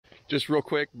Just real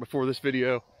quick, before this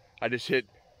video, I just hit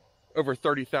over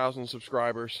 30,000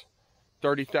 subscribers.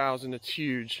 30,000, it's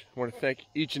huge. I want to thank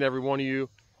each and every one of you.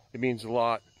 It means a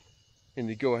lot. And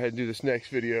to go ahead and do this next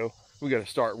video, we got to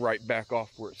start right back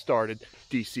off where it started.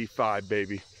 DC5,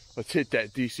 baby. Let's hit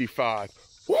that DC5.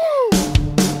 Woo!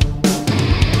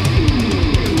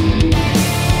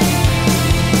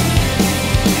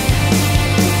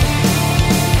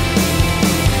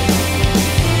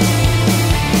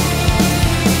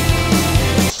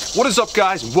 What is up,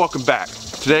 guys, and welcome back.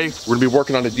 Today we're gonna be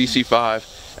working on the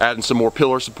DC5, adding some more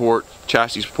pillar support,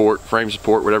 chassis support, frame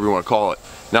support, whatever you want to call it.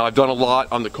 Now, I've done a lot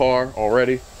on the car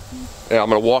already, and I'm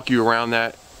gonna walk you around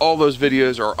that. All those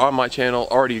videos are on my channel,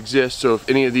 already exist, so if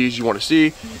any of these you want to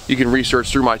see, you can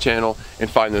research through my channel and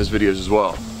find those videos as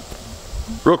well.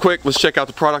 Real quick, let's check out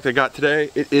the product I got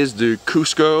today. It is the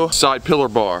Cusco side pillar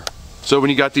bar. So when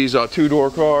you got these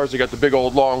two-door cars, they got the big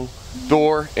old long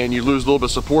door, and you lose a little bit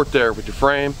of support there with your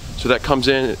frame, so that comes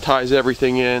in, it ties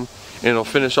everything in, and it'll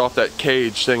finish off that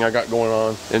cage thing I got going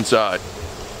on inside.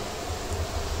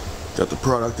 Got the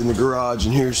product in the garage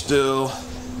in here still.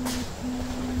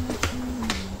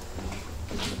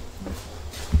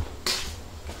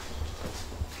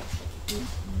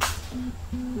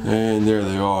 And there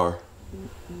they are.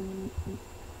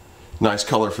 Nice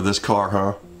color for this car,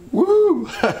 huh? Woo!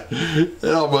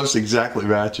 It almost exactly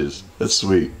matches. That's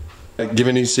sweet.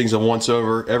 Giving these things a once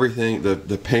over, everything,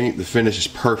 the paint, the finish is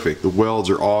perfect. The welds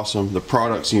are awesome. The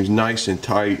product seems nice and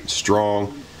tight,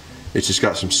 strong. It's just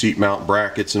got some seat mount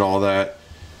brackets and all that.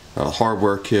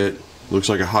 Hardware kit. Looks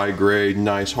like a high grade,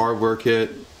 nice hardware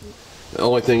kit. The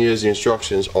only thing is the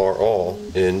instructions are all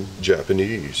in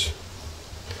Japanese.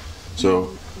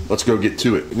 So let's go get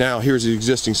to it. Now here's the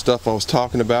existing stuff I was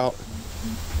talking about.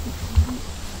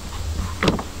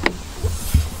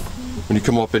 When you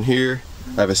come up in here,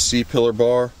 I have a C pillar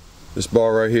bar, this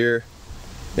bar right here,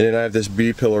 and then I have this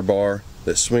B pillar bar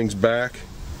that swings back.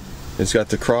 It's got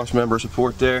the cross member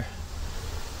support there,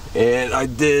 and I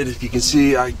did, if you can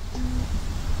see, I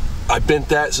bent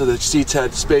that so the seats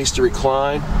had space to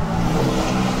recline.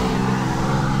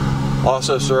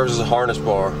 Also serves as a harness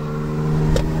bar.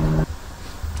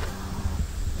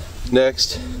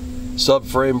 Next,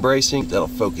 subframe bracing. That'll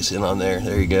focus in on there.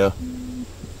 There you go.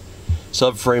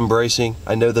 Subframe bracing.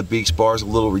 I know the Beaks bar is a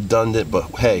little redundant, but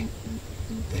hey,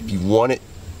 if you want it,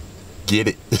 get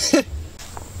it.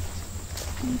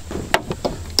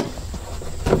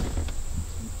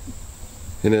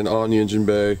 And then on the engine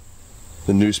bay,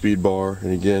 the new speed bar,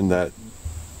 and again, that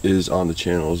is on the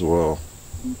channel as well.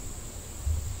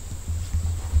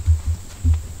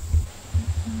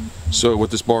 So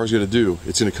what this bar is going to do,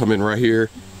 it's going to come in right here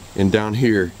and down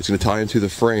here. It's going to tie into the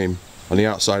frame on the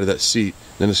outside of that seat.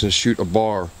 Then it's going to shoot a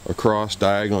bar across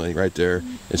diagonally right there.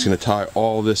 It's going to tie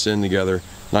all this in together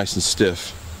nice and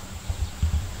stiff.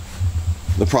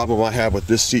 The problem I have with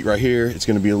this seat right here, it's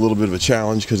going to be a little bit of a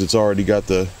challenge because it's already got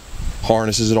the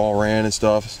harnesses it all ran and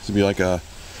stuff. It's going to be like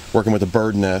working with a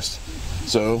bird nest.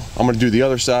 So I'm going to do the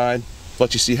other side,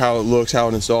 let you see how it looks, how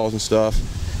it installs and stuff,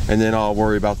 and then I'll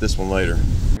worry about this one later.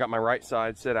 I got my right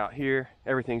side set out here.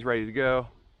 Everything's ready to go,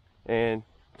 and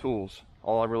tools.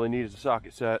 All I really need is a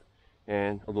socket set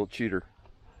and a little cheater.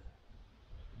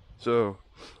 So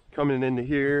coming into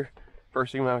here,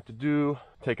 first thing I have to do,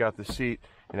 take out the seat,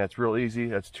 and that's real easy.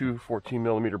 That's two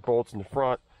 14mm bolts in the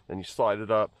front, then you slide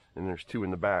it up, and there's two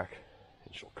in the back,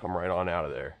 and she'll come right on out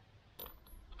of there.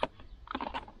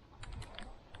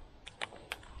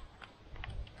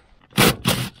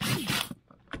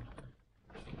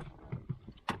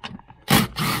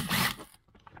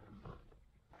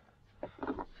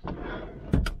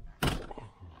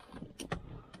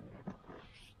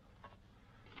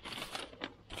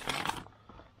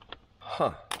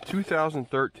 Huh,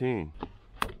 2013.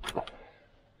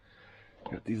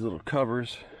 Got these little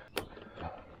covers.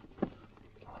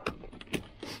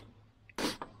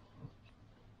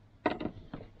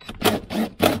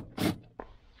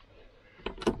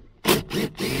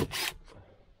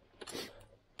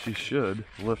 She should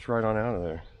lift right on out of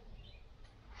there.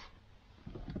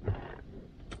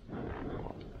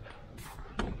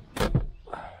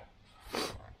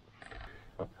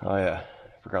 Oh yeah,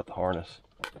 forgot the harness.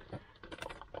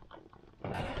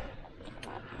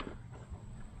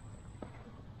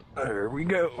 There we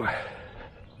go.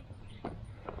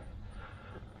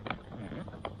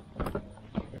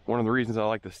 One of the reasons I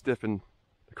like to stiffen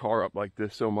the car up like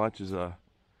this so much is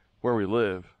where we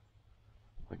live.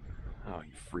 Like, oh,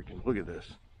 you freaking look at this.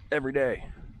 Every day,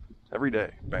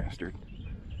 bastard.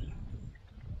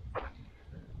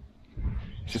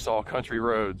 It's just all country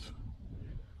roads.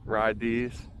 Ride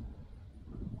these,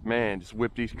 man, just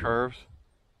whip these curves.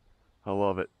 I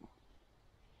love it.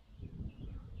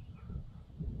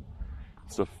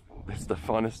 It's the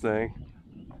funnest thing.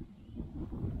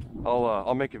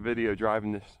 I'll make a video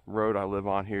driving this road I live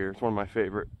on here. It's one of my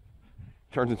favorite.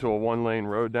 Turns into a 1-lane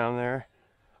road down there.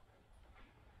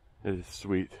 It is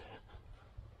sweet.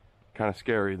 Kind of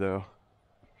scary though.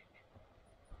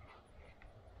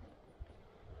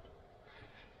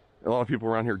 A lot of people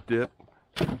around here dip.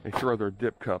 They throw their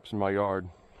dip cups in my yard.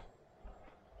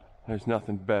 There's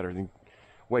nothing better than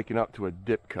waking up to a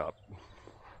dip cup.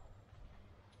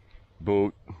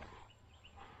 Boat.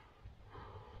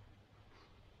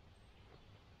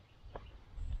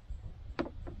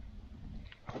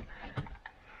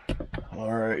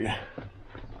 All right.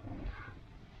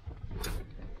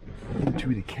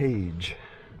 Into the cage.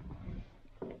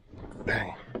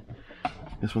 Dang.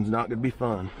 This one's not gonna be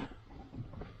fun.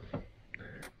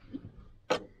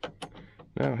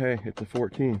 Oh, hey, it's a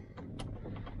 14.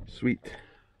 Sweet.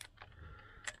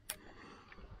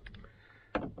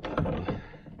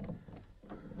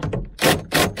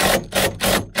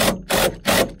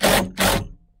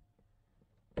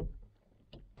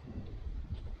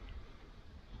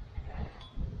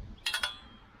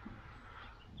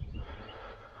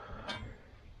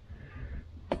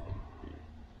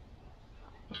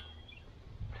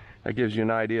 That gives you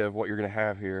an idea of what you're going to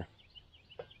have here.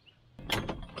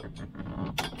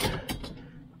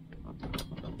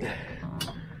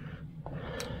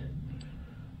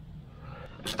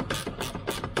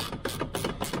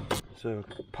 So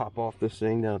pop off this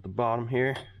thing down at the bottom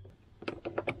here.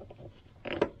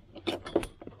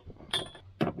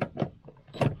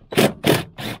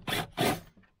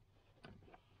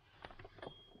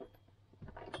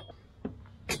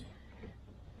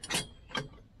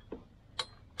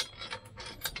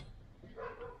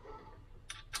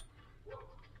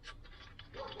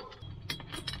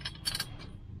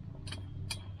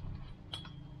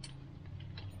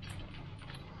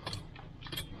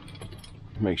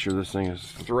 Make sure this thing is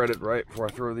threaded right before I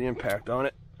throw the impact on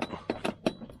it.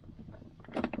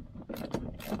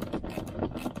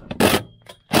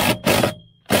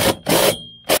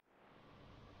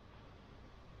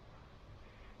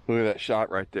 Look at that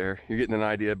shot right there. You're getting an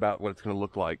idea about what it's going to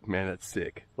look like. Man, that's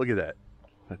sick. Look at that.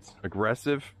 That's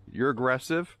aggressive. You're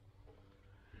aggressive.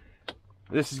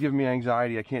 This is giving me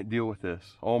anxiety. I can't deal with this.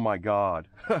 Oh my God.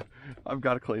 I've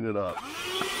got to clean it up.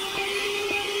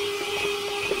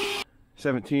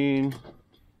 17.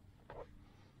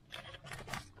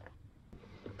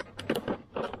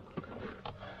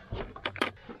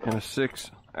 And a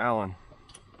 6 Allen.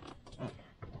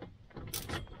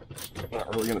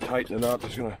 Not really gonna tighten it up,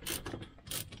 just gonna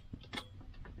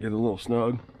get a little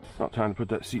snug. About time to put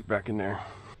that seat back in there.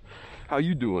 How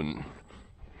you doing?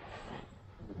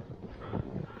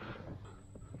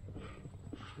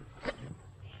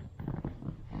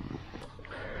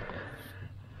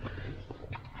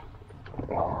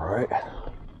 All right.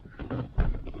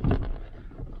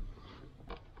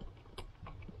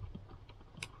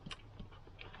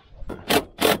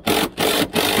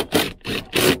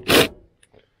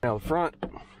 Now the front.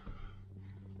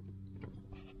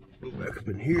 Go back up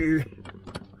in here.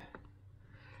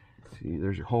 See,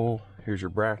 there's your hole. Here's your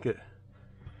bracket.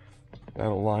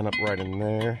 That'll line up right in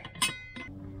there.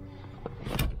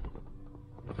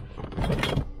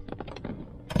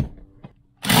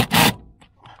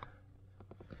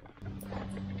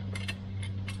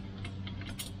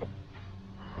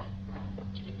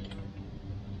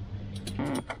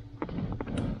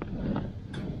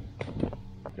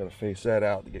 Gotta face that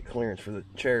out to get clearance for the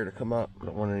chair to come up.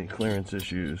 Don't want any clearance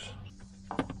issues.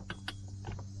 If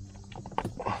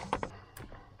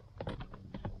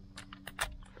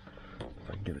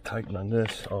I can get it tightened on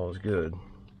this, all is good.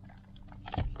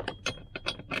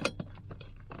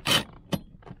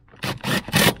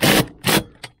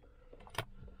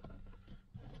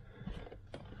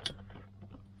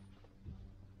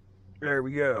 There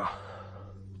we go.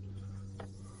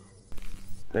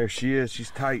 There she is,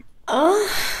 she's tight.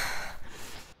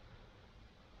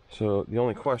 So the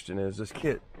only question is, this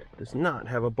kit does not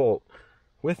have a bolt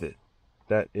with it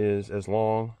that is as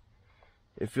long.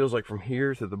 It feels like from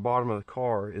here to the bottom of the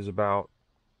car is about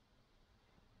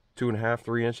 2.5,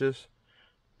 3 inches.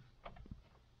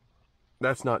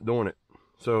 That's not doing it.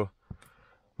 So I'm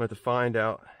going to have to find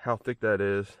out how thick that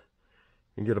is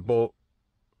and get a bolt.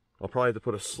 I'll probably have to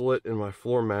put a slit in my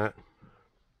floor mat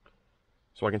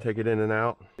so I can take it in and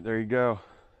out. There you go.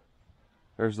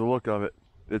 There's the look of it.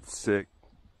 It's sick.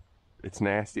 It's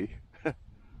nasty. I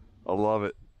love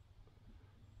it.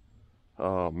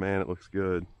 Oh man, it looks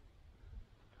good.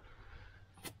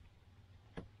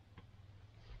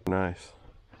 Nice.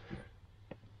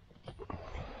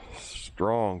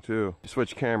 strong too.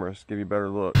 Switch cameras, give you a better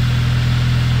look.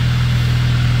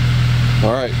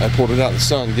 All right, I pulled it out in the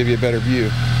sun, give you a better view.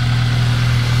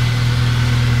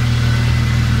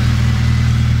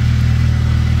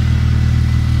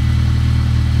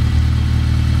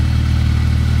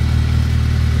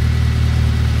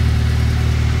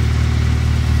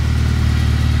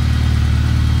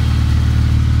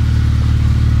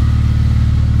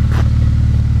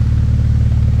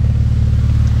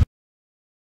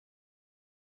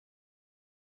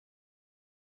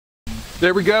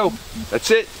 There we go.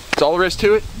 That's it. That's all there is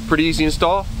to it. Pretty easy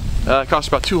install. It cost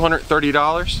about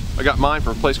 $230. I got mine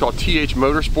from a place called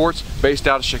THMotorsports, based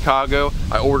out of Chicago.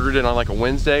 I ordered it on like a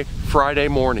Wednesday. Friday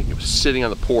morning, it was sitting on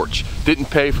the porch.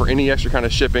 Didn't pay for any extra kind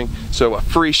of shipping, so a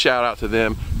free shout out to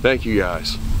them. Thank you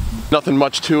guys. Nothing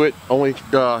much to it. Only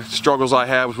struggles I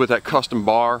had was with that custom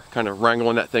bar, kind of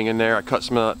wrangling that thing in there. I cut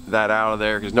some of that out of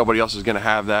there because nobody else is going to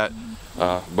have that.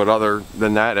 But other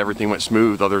than that, everything went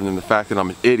smooth, other than the fact that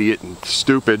I'm an idiot and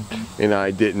stupid and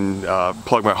I didn't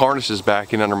plug my harnesses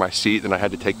back in under my seat, and I had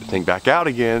to take the thing back out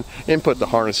again and put the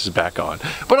harnesses back on.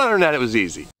 But other than that, it was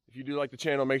easy. If you do like the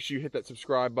channel, make sure you hit that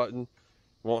subscribe button.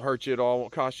 Won't hurt you at all,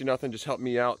 won't cost you nothing, just help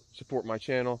me out, support my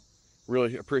channel.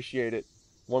 Really appreciate it.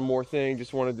 One more thing,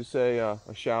 just wanted to say a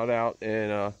shout out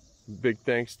and big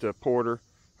thanks to Porter.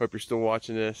 Hope you're still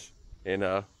watching this,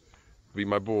 and be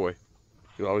my boy.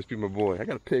 You'll always be my boy. I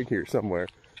got a pig here somewhere.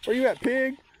 Where you at,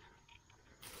 pig?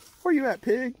 Where you at,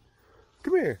 pig?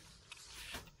 Come here.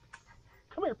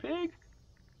 Come here, pig.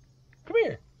 Come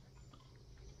here.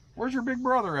 Where's your big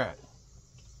brother at?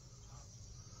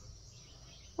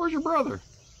 Where's your brother?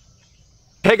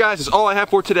 Hey guys, that's all I have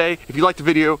for today. If you liked the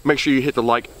video, make sure you hit the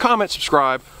like, comment,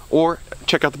 subscribe, or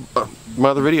check out my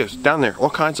other videos down there. All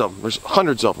kinds of them. There's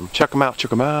hundreds of them. Check them out. Check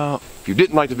them out. If you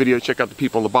didn't like the video, check out the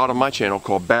people on the bottom of my channel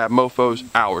called Bad Mofos.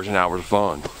 Hours and hours of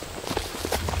fun.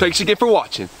 Thanks again for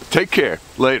watching. Take care.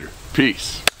 Later.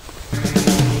 Peace.